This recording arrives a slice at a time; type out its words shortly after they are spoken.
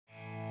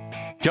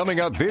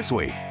Coming up this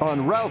week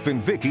on Ralph and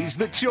Vicky's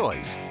The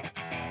Choice.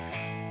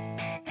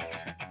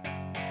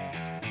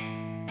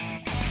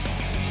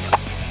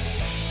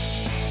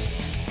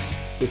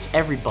 It's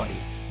everybody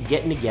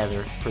getting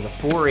together for the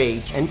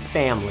 4-H and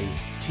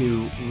families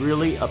to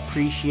really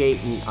appreciate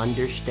and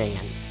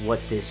understand what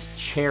this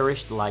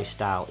cherished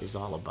lifestyle is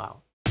all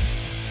about.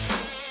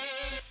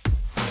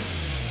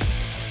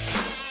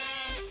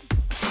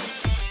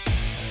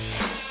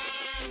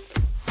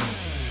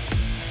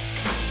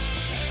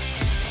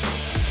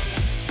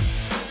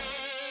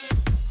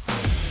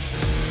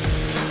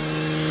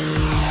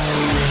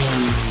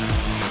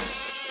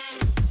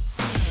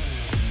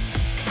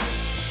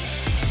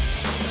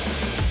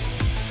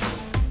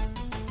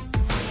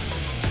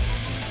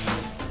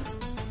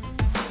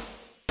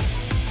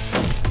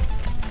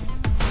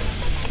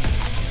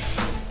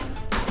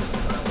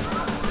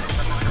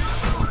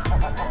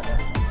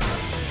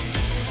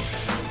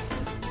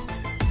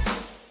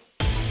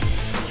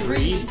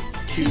 Three,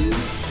 two,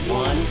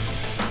 one.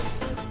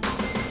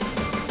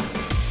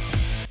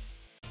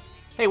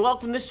 Hey,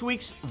 welcome to this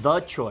week's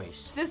The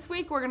Choice. This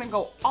week we're gonna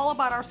go all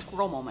about our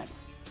squirrel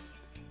moments.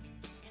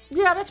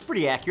 Yeah, that's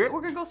pretty accurate.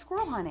 We're gonna go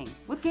squirrel hunting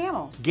with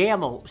Gamo.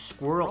 Gamo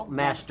Squirrel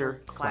Master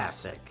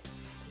Classic.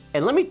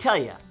 And let me tell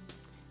you,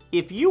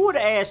 if you would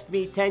have asked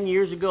me 10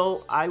 years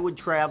ago, I would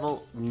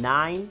travel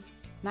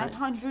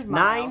 900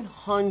 miles.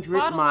 900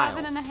 about miles.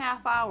 11 and a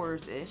half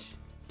hours-ish.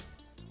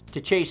 To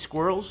chase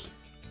squirrels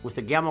with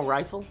a Gamo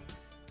rifle,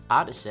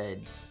 I'd have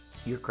said,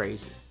 you're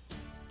crazy.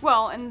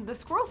 Well, and the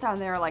squirrels down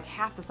there are like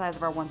half the size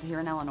of our ones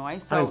here in Illinois.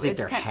 So I don't think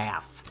they're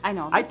half. I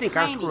know. I think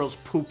tiny. our squirrels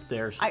poop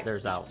theirs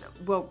out.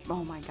 Well,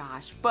 oh my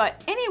gosh.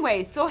 But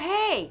anyway, so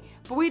hey,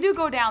 but we do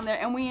go down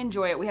there and we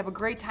enjoy it. We have a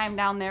great time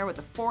down there with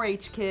the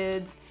 4-H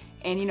kids.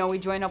 And you know, we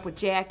join up with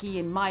Jackie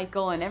and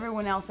Michael and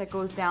everyone else that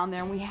goes down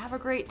there, and we have a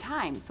great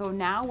time. So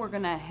now we're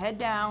gonna head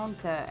down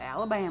to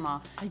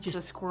Alabama to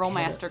the Squirrel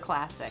Master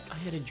Classic. I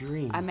had a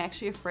dream. I'm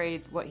actually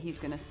afraid what he's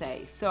gonna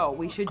say. So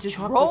we should just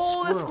chocolate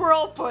roll the squirrel.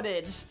 squirrel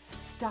footage.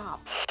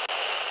 Stop.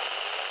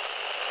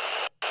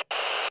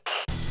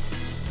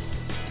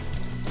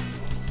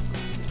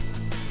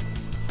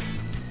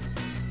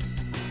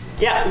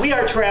 Yeah, we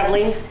are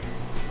traveling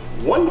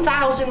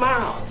 1,000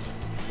 miles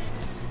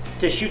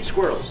to shoot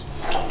squirrels.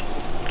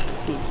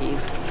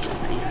 Pinkies,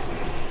 just saying.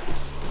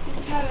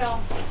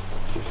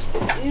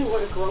 Ew,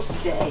 what a gross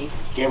day.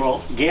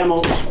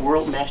 Gamo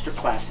Squirrel Master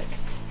Classic.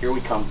 Here we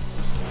come.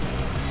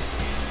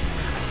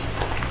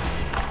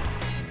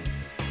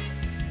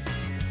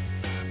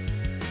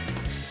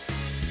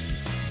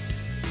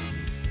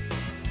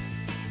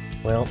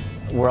 Well,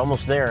 we're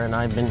almost there, and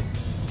I've been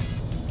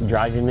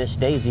driving Miss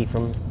Daisy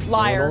from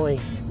Illinois.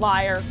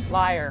 Liar,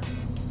 liar,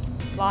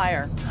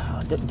 liar.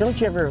 Don't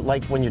you ever,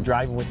 like when you're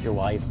driving with your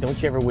wife,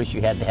 don't you ever wish you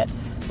had that,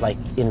 like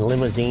in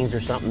limousines or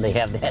something, they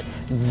have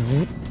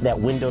that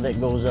window that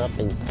goes up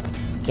and you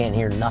can't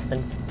hear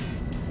nothing?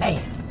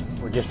 Man,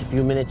 we're just a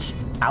few minutes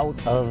out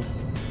of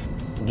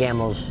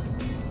Gamo's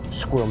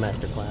Squirrel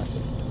Master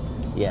Classic.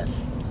 Yes,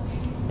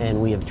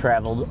 and we have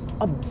traveled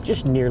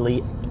just nearly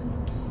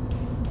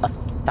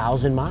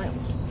 1,000 miles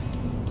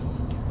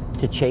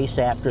to chase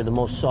after the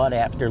most sought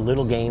after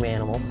little game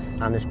animal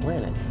on this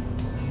planet.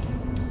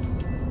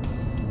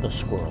 The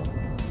squirrel.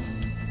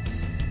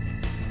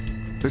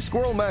 The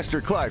Squirrel Master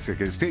Classic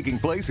is taking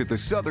place at the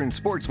Southern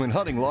Sportsman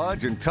Hunting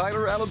Lodge in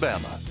Tyler,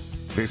 Alabama.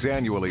 This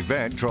annual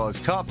event draws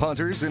top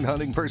hunters and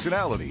hunting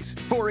personalities,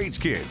 4-H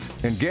kids,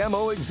 and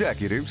Gamo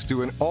executives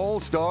to an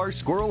all-star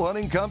squirrel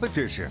hunting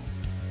competition.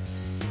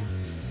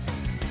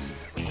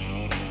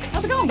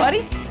 How's it going,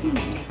 buddy?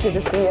 Good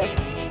to see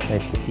you.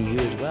 Nice to see you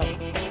as well.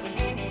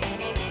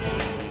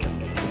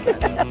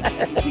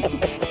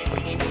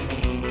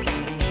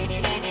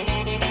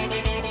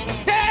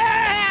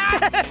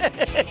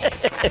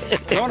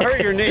 Don't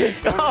hurt your knee.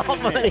 Oh,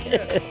 buddy.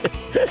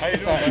 How you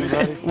doing,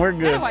 buddy? We're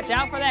good. Gotta watch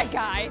out for that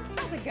guy.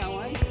 How's it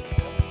going?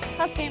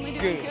 How's family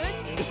doing?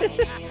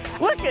 Good?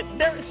 Look at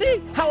there.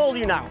 See, how old are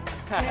you now?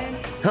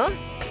 10. Huh?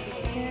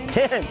 10.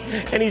 10.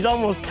 And he's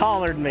almost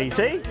taller than me.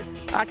 See?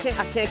 I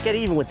can't get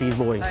even with these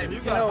boys. You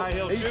got high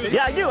heel shoes.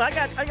 Yeah, I do. I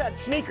got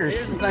sneakers.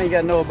 Here's the thing you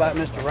got to know about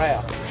Mr.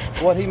 Ralph.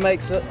 What he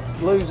makes up,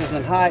 loses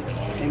in height,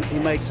 and he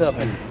makes up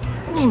in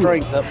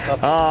strength up.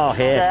 Oh,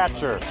 yeah.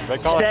 Stature. They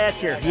call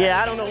Stature. Yeah,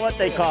 I don't know what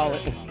they call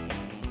it.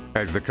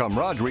 As the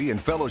camaraderie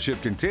and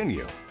fellowship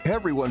continue,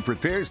 everyone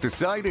prepares to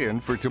sight in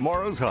for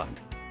tomorrow's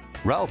hunt.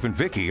 Ralph and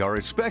Vicky are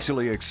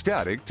especially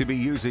ecstatic to be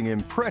using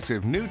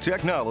impressive new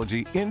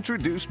technology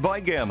introduced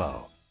by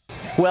Gamo.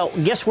 Well,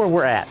 guess where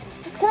we're at?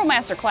 Squirrel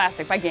Master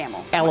Classic by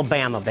Gamo.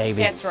 Alabama,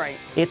 baby. That's right.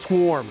 It's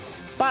warm.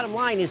 Bottom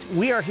line is,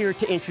 we are here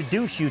to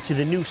introduce you to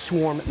the new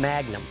Swarm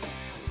Magnum.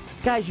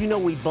 Guys, you know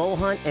we bow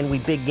hunt and we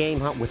big game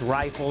hunt with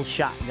rifles,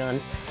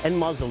 shotguns, and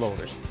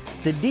muzzleloaders.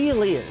 The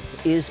deal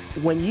is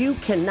when you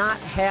cannot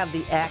have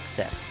the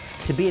access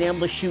to being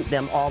able to shoot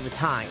them all the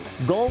time,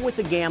 going with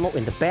the Gamo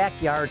in the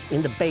backyards,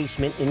 in the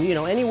basement, and you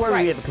know, anywhere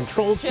Right. we have a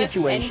controlled Just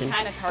situation. any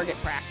kind of target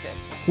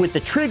practice. With the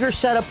trigger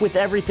set up with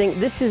everything,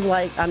 this is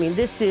like, I mean,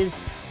 this is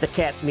the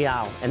cat's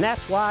meow. And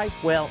that's why,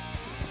 well,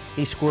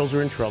 these squirrels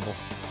are in trouble.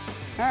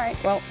 All right,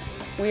 well,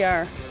 we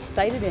are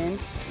sighted in.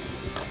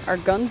 Our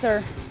guns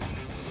are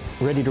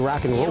Ready to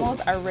rock and roll.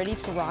 Animals are ready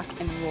to rock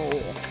and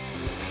roll.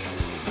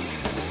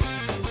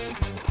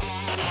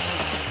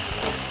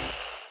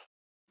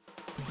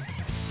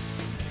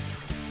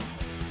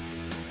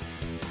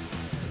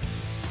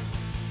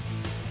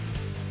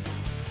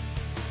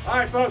 All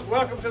right, folks,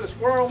 welcome to the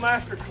Squirrel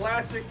Master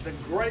Classic, the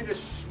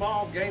greatest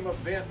small game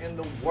event in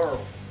the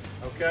world,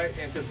 okay?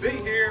 And to be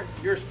here,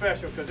 you're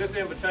special because this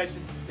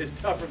invitation is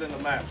tougher than the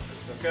Masters,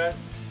 okay?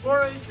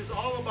 4-H is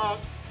all about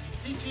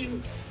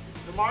teaching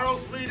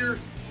tomorrow's leaders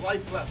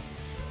life lessons.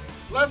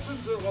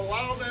 Lessons that will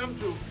allow them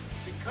to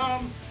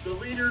become the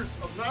leaders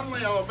of not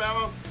only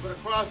Alabama, but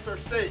across our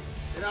state.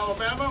 In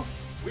Alabama,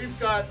 we've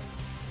got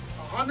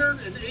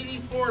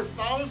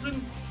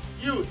 184,000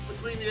 youth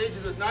between the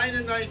ages of 9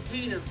 and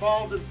 19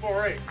 involved in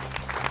 4-H.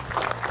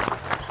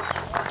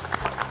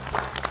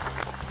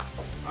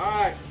 All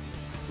right,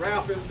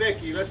 Ralph and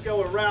Vicky. Let's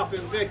go with Ralph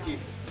and Vicky.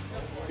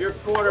 Your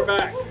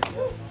quarterback.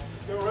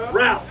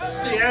 Ralph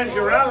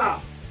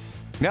Ciangerella.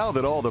 Now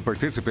that all the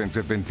participants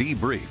have been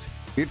debriefed,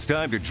 it's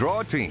time to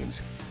draw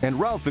teams, and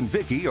Ralph and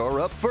Vicky are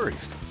up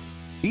first.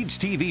 Each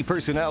TV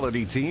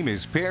personality team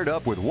is paired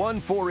up with one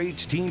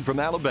 4-H team from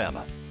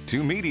Alabama,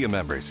 2 media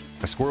members,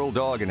 a squirrel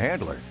dog and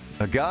handler,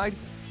 a guide,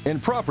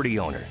 and property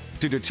owner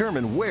to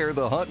determine where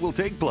the hunt will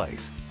take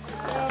place.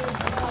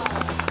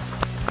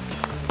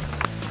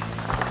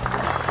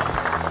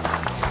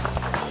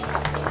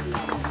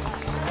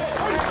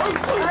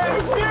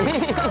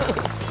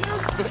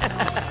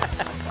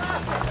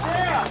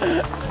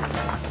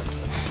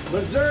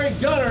 Missouri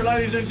Gunner,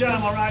 ladies and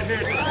gentlemen, right here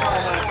at the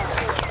Squirrel Master.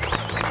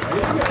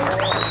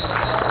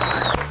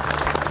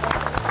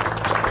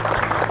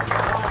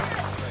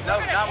 No,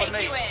 not with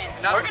me.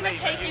 We're going to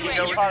take you in.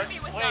 You're going to be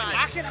with us.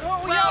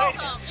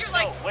 Welcome. You're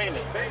like, Wait a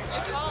minute.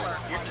 you're taller.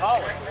 You're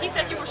taller. He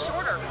said you were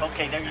shorter.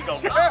 Okay, there you go.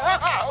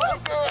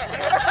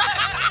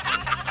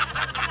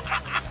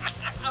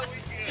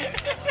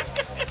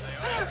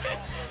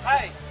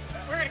 Hey,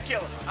 we're going to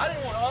kill him. I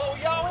didn't want to hold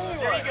y'all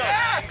anyway. There you go.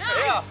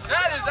 Yeah,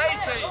 that is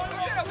 18.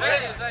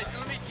 That is 18.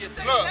 Let me get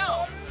that.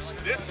 Look,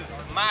 this is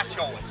my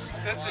choice.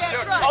 This is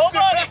your choice. Oh,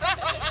 buddy.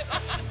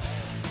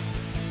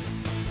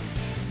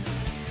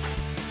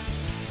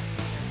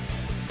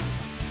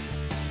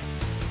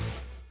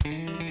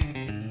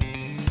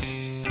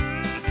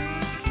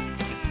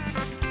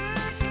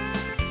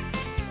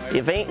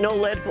 If ain't no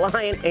lead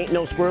flying, ain't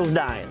no squirrels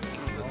dying.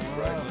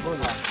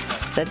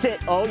 That's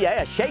it. Oh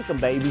yeah, shake them,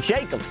 baby,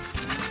 shake them.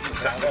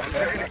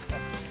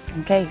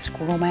 Okay,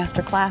 Squirrel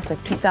Master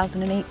Classic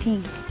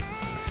 2018.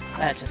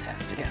 That just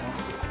has to go.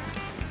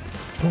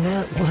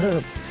 What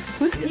up?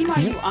 Whose team are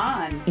you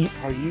on?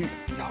 Are you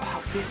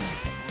outfit?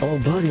 Oh,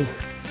 buddy.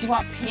 Do you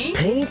want pink?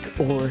 Pink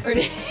or?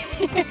 I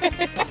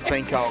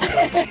think I'll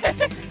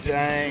go.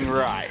 Dang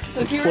right.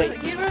 So get rid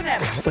of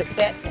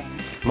that thing.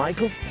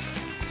 Michael,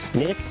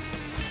 Nick,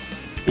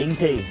 Big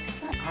T.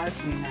 It's not our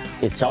team now.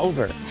 It's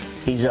over.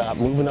 He's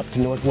moving up to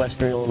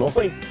Northwestern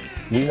Illinois.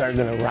 We are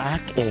going to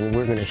rock, and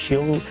we're going to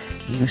show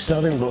you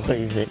Southern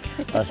boys that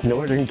us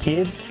Northern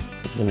kids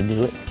are going to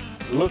do it.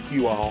 Look,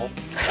 you all.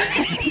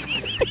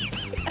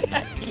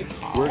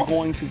 We're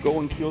going to go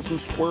and kill some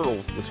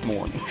squirrels this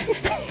morning.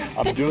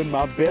 I'm doing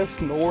my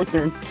best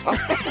Northern time.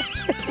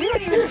 We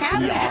don't even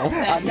have an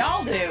accent.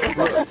 Y'all do.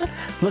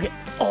 Look at,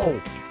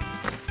 oh.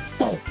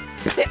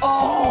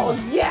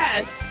 Oh,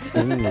 yes.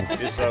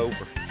 It's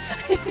over.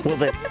 Well,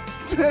 then.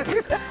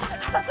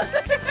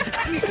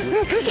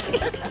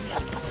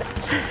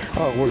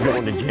 Oh, we're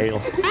going to jail.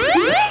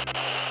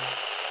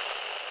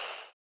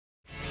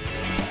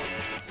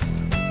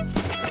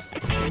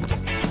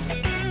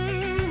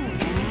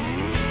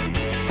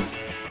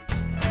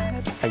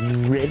 Are you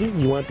ready?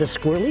 You want the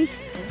squirrelies?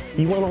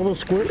 You want all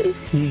those squirrelies?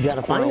 You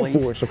gotta find them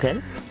for us,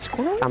 okay?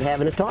 Squirrelies? I'm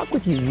having a talk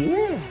with you,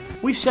 yeah.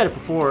 We've said it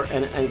before,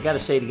 and I gotta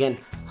say it again.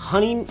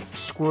 Hunting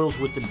squirrels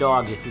with the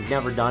dogs, if you've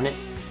never done it,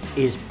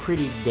 is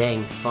pretty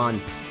dang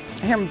fun.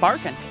 I hear him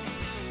barking.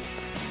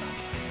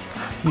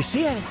 You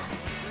see it?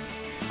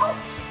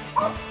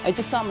 I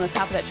just saw him on the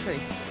top of that tree.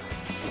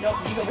 Nope,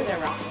 he's over there,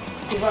 Rob.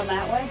 He run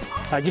that way?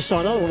 I just saw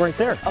another one right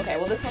there. Okay,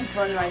 well this one's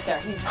running right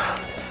there.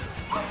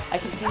 I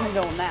can see him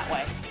going that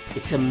way.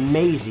 It's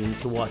amazing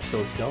to watch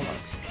those dogs.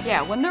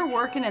 Yeah, when they're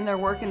working and they're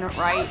working it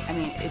right, I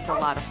mean, it's a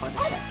lot of fun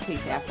to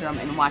chase after them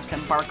and watch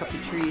them bark up the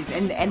trees.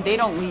 And they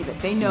don't leave it.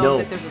 They know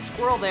that there's a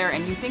squirrel there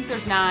and you think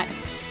there's not,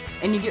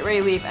 and you get ready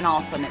to leave and all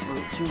of a sudden it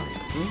moves. You're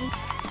like, really?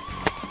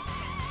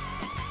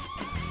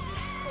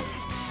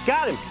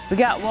 Got him. We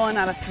got 1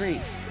 out of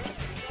 3.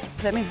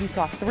 That means we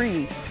saw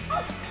 3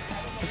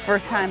 the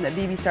first time that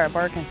BB started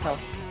barking, so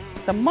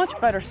it's a much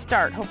better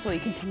start. Hopefully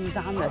it continues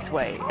on this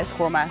way at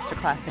Squirrel Master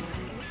Classic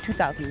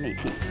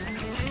 2018.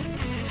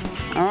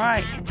 All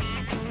right.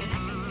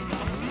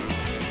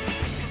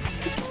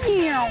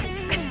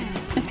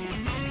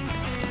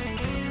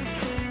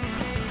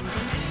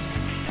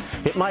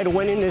 It might have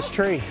went in this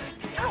tree.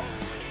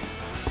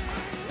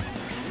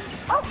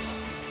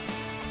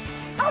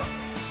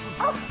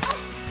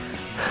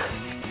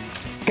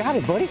 Got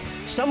it, buddy.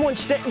 Someone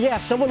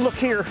someone look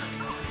here.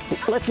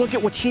 Let's look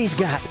at what she's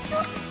got.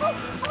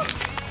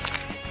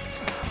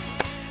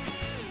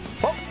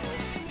 Oh,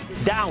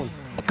 down.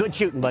 Good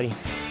shooting, buddy.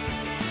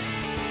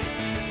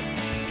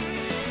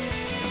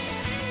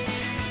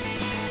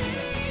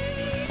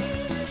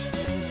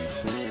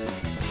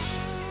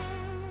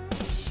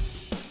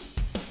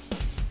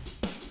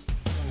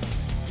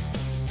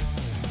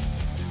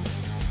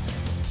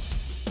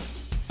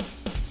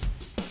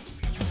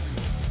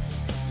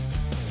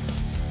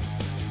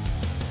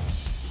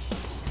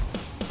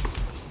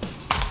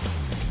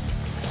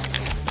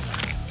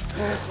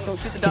 Go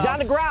shoot the dog. He's on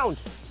the ground.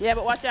 Yeah,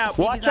 but watch out.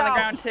 Watch He's on out. the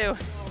ground too.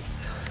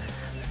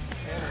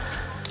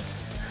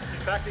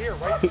 Back to here,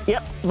 right?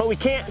 Yep, but we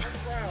can't.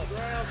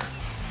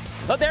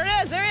 Oh, there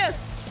it is. There he is.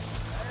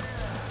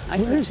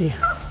 Where is he?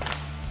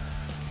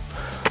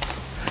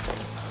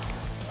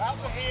 That's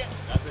a hit.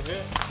 That's a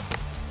hit.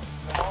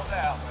 Come on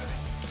down, baby.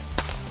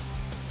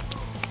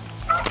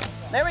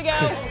 There we go.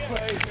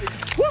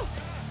 Woo!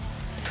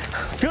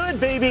 Good,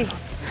 baby.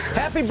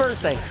 Happy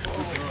birthday.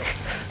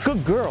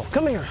 Good girl.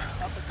 Come here.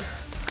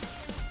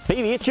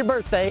 Baby, it's your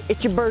birthday.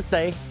 It's your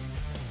birthday.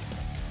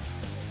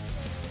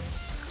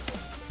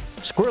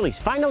 Squirrelies.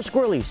 Find those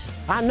squirrelies.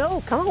 I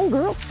know. Come on,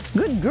 girl.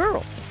 Good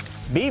girl.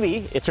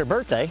 BB, it's her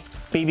birthday.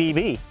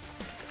 BBB.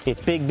 It's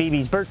Big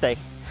BB's birthday.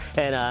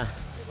 And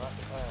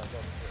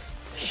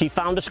she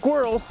found a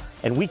squirrel,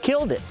 and we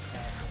killed it.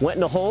 Went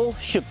in the hole,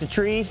 shook the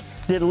tree,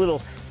 did a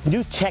little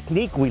new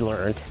technique we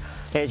learned.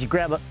 As you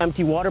grab an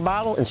empty water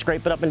bottle and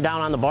scrape it up and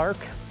down on the bark,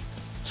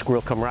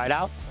 squirrel come right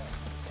out.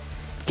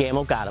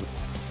 Gamo got him.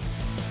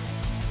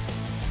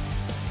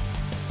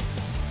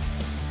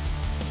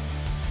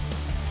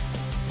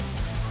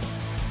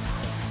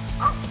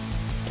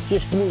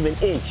 Just move an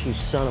inch, you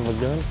son of a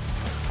gun.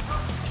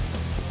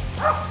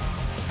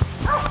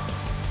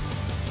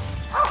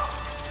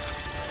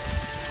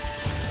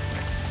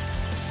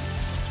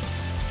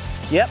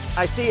 Yep,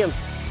 I see him.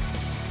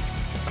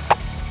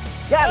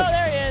 Got him. Oh,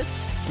 there he is.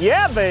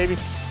 Yeah, baby.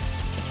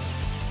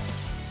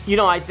 You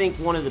know, I think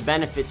one of the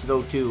benefits,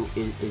 though, too,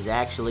 is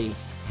actually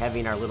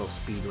having our little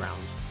speed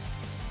round.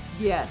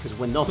 Yes. Because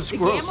when those The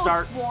squirrels Gamo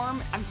start,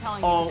 swarm, I'm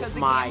telling you, oh because the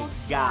my Gamo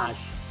swarm,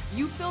 gosh.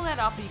 you fill that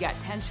up, you got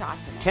 10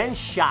 shots in it. 10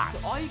 shots.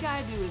 So all you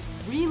gotta do is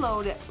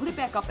reload it, put it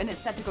back up, and it's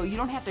set to go. You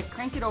don't have to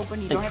crank it open.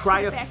 You And don't have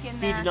try to to put it back in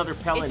feed there. another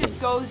pellet It just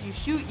in. goes. You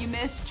shoot, you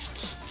miss.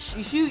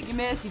 You shoot, you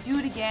miss. You do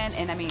it again,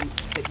 and I mean,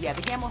 yeah,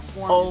 the Gamo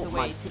swarm Oh is the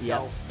way to yeah.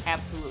 go.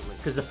 Absolutely.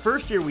 Because the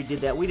first year we did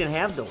that, we didn't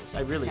have those.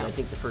 I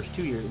think the first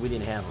 2 years we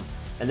didn't have them.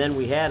 And then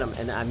we had them,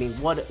 and I mean,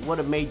 what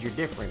a major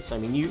difference. I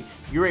mean,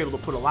 you're able to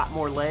put a lot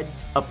more lead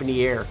up in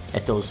the air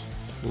at those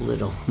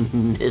little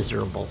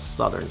miserable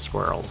southern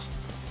squirrels.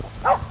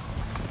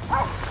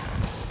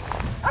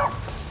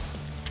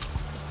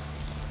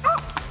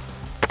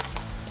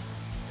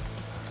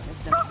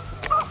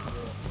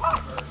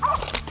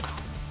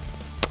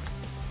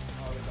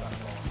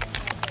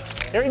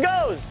 There he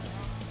goes.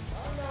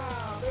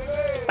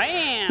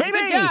 Bam. Baby.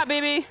 Good job,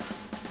 baby.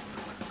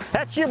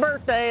 That's your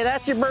birthday.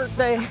 That's your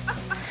birthday.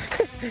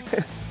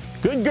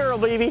 Good girl,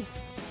 baby.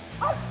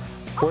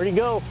 Where'd he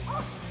go?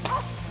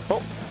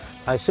 Oh,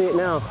 I see it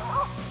now.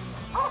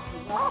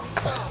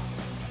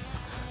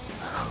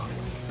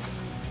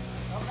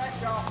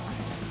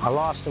 I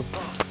lost him.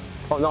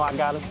 Oh, no, I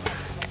got him.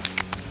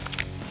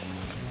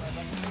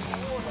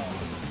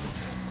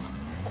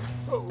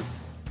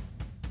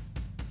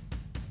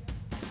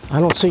 I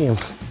don't see him.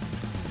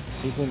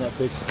 He's in that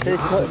picture. Here,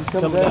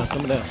 Coming down,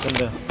 coming down, coming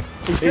down.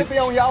 He should be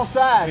on y'all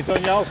side. He's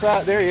on y'all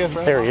side. There he is,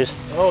 man. There he is.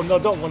 Oh, no,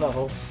 don't go in that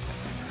hole.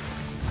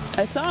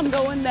 I saw him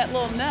go in that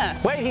little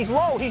nest. Wait, he's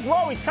low, he's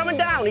low, he's coming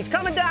down, he's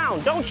coming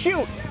down. Don't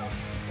shoot.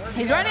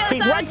 He's right on the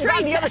He's side right of the on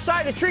tree. the other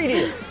side of the tree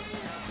here.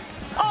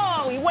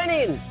 Oh, he went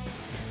in.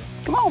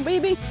 Come on,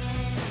 baby.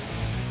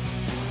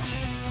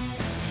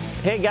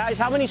 Hey guys,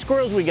 how many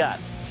squirrels we got?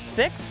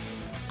 6?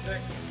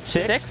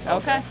 Six? 6?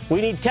 Okay.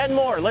 We need 10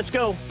 more, let's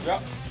go.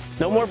 Yep.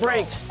 No more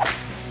breaks.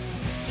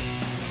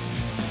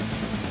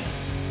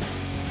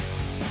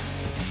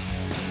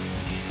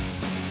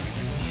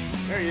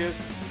 There he is.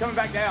 Coming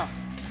back down.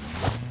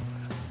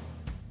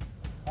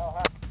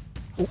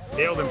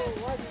 Nailed him.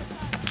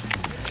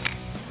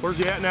 Where's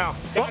he at now?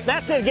 Oh,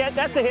 that's it again,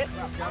 that's a hit.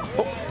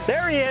 Oh,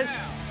 there he is.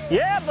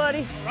 Yeah,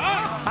 buddy.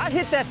 I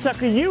hit that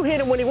sucker. You hit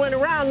him when he went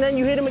around, then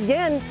you hit him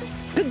again.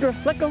 Good girl,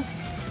 let go.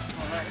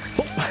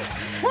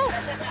 Oh.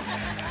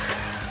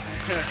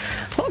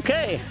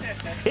 Okay,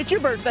 it's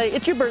your birthday,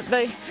 it's your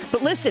birthday.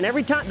 But listen,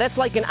 every time, that's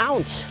like an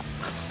ounce.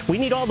 We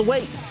need all the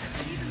weight.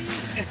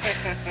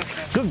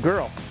 Good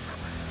girl.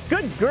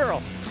 Good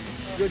girl.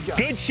 Good job.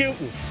 Good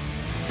shooting.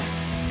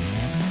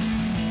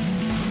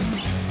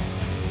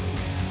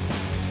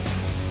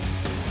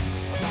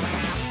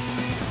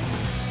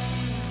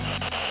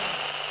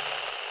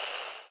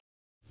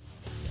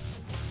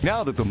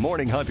 Now that the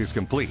morning hunt is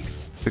complete,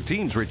 the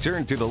teams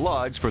return to the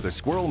lodge for the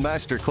Squirrel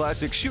Master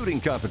Classic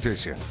shooting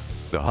competition.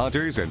 The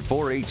hunters and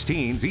 4-H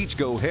teams each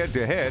go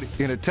head-to-head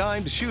in a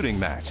timed shooting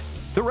match.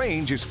 The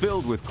range is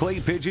filled with clay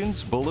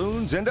pigeons,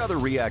 balloons, and other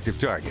reactive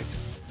targets,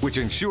 which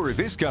ensure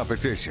this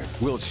competition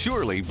will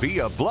surely be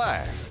a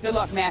blast. Good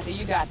luck, Matthew.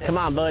 You got this. Come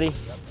on, buddy.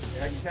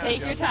 Take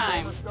your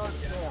time.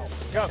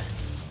 Go.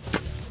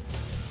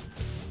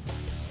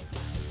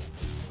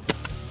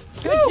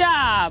 Good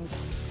job.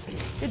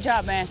 Good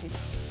job, Matthew.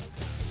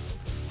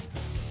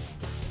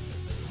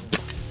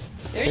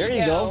 There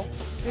you go.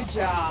 Good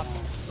job.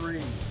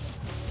 3,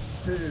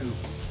 2,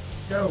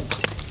 go.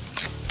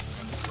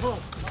 Come on.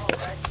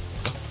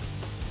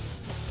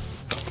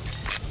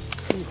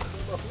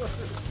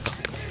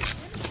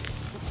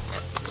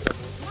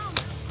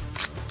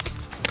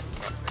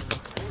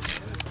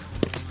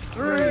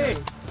 3,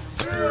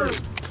 2, 1.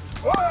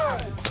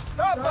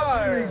 Stop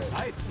fire.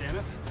 Nice,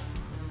 Kenneth.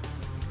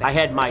 I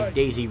had my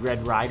Daisy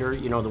Red Rider,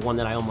 you know, the one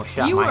that I almost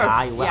shot You my were,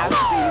 eye. yeah, I Well, was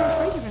saying you were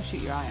afraid you were going to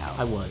shoot your eye out.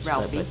 I was,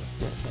 Ralphie.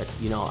 but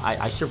you know,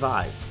 I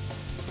survived.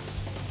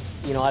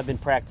 You know, I've been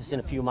practicing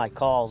a few of my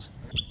calls.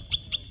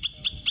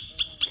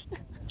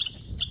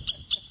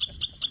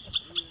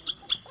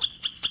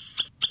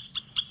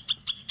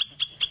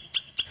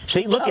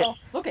 See, look at.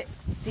 Look at.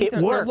 See, It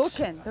they're works.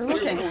 looking. They're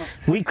looking.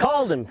 We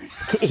called him.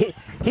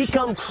 He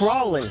come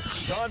crawling.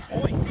 On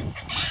point.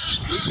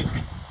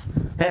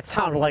 That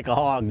sounded like a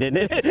hog,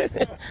 didn't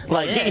it?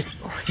 Like,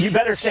 you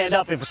better stand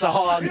up if it's a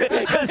hog.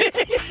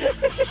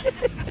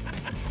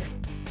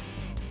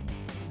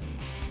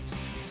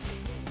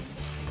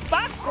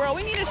 Fox squirrel,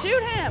 we need to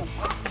shoot him.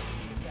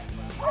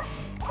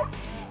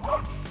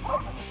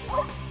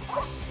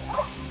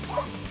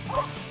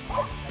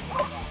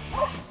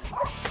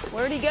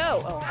 Where'd he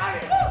go? Oh.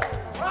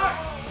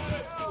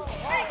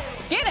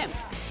 Get him.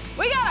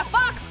 We got a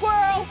fox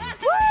squirrel.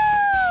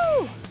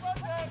 Woo!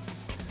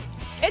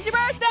 It's your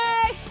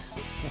birthday.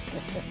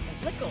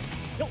 Let go.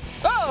 Go.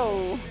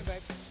 Oh.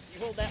 You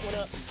hold that one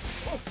up.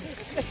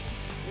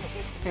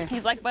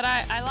 He's like, but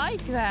I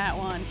like that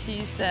one,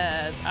 she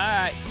says. All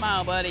right,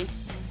 smile, buddy.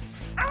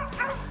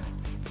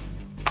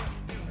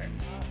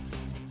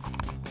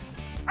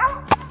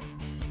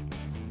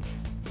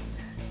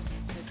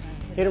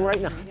 Hit him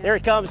right now. There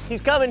he comes.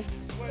 He's coming.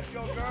 Let's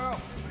go, girl.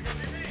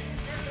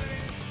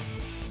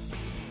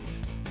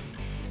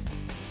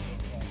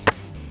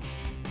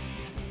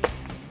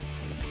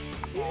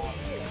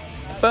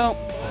 Boom.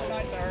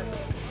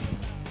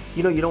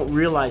 You know, you don't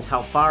realize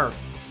how far,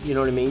 you know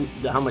what I mean,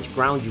 how much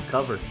ground you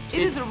cover. It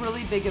is a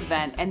really big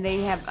event, and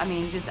they have, I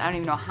mean, just, I don't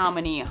even know how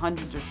many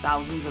hundreds or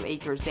thousands of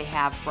acres they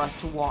have for us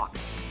to walk.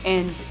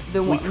 And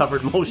the We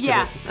covered most of it.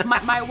 Yeah,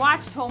 my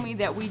watch told me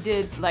that we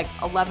did like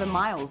 11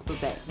 miles that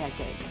day.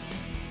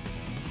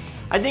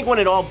 I think when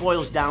it all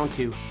boils down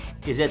to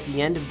is at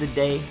the end of the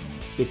day,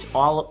 it's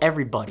all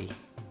everybody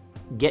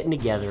getting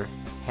together,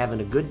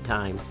 having a good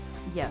time,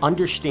 Yes.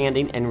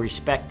 understanding and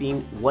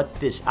respecting what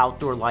this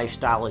outdoor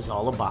lifestyle is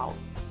all about,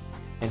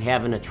 and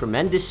having a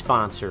tremendous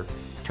sponsor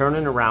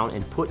turning around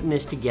and putting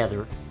this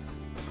together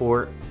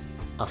for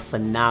a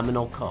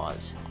phenomenal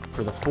cause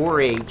for the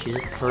 4-H's,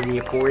 for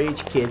the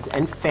 4-H kids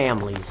and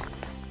families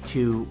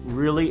to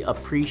really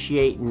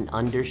appreciate and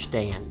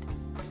understand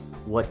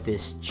what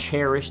this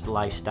cherished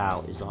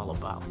lifestyle is all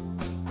about.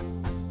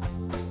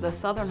 The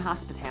Southern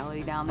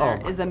hospitality down there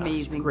Oh my is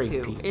amazing gosh, great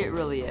too. people. It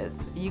really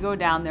is. You go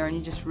down there and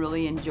you just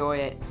really enjoy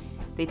it.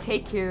 They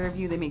take care of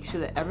you. They make sure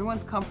that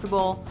everyone's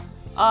comfortable.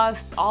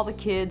 Us, all the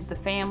kids, the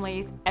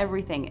families,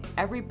 everything.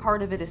 Every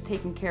part of it is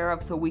taken care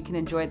of so we can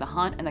enjoy the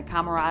hunt and the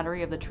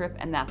camaraderie of the trip,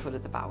 and that's what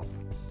it's about.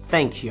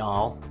 Thanks,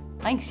 y'all.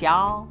 Thanks,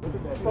 y'all.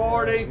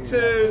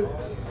 42.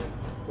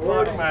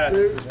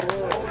 Buckmaster.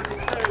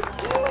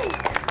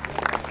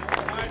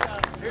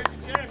 Here's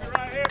the champion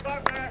right here,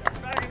 Buckmaster,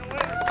 back in the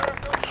winner's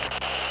circle.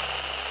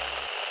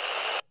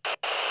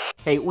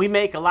 Hey, we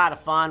make a lot of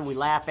fun. We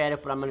laugh at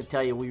it, but I'm going to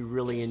tell you, we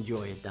really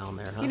enjoy it down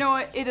there, huh? You know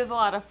what? It is a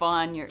lot of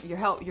fun. You're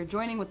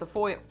joining with the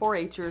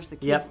 4-H'ers, the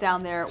kids Yep.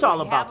 down there. It's all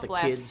We about have a the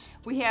blast. kids.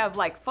 We have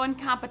like fun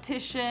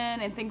competition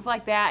and things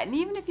like that. And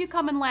even if you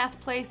come in last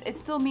place, it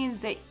still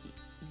means that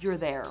you're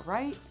there,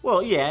 right?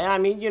 Well, yeah, I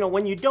mean, you know,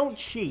 when you don't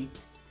cheat,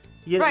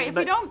 Right. If but-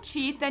 you don't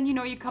cheat, then you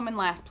know you come in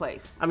last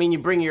place. I mean, you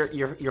bring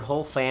your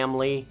whole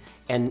family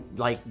and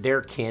like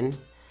their kin.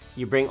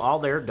 You bring all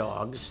their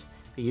dogs.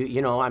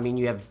 You know, I mean,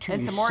 you have two.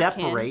 And You some more kin.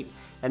 separate,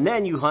 and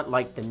then you hunt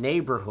like the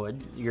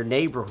neighborhood, your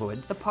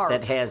neighborhood. The parks.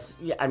 that has.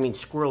 Yeah, I mean,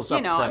 squirrels You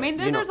up. know, the, I mean,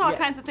 you know, there's all yeah,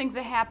 kinds of things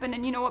that happen.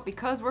 And you know what?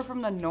 Because we're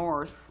from the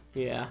north,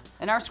 Yeah.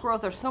 and our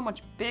squirrels are so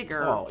much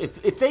bigger. Oh,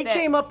 if they that-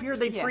 came up here,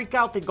 they'd yeah. freak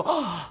out. They'd go,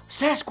 "Oh,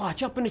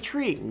 Sasquatch up in a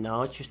tree!"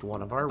 No, it's just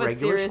one of our But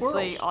regular seriously,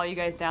 squirrels. all you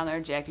guys down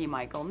there, Jackie,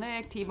 Michael,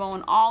 Nick,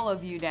 T-Bone, all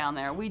of you down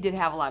there, we did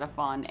have a lot of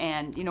fun.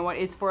 And you know what?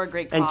 It's for a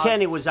great cause. And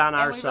Kenny was on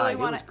our And we side.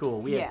 wanna- It was cool.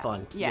 We had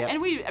fun. Yeah, Yep.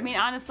 and I mean,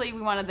 honestly, we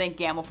want to thank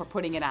Gamo for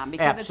putting it on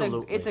because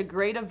Absolutely. it's a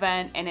great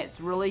event and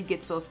it's really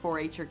gets those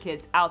 4-H'er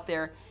kids out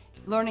there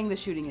learning the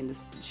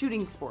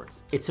shooting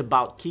sports. It's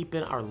about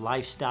keeping our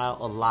lifestyle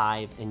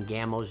alive, and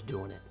Gamo's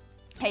doing it.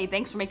 Hey,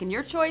 thanks for making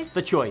your choice.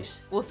 The choice.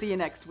 We'll see you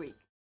next week.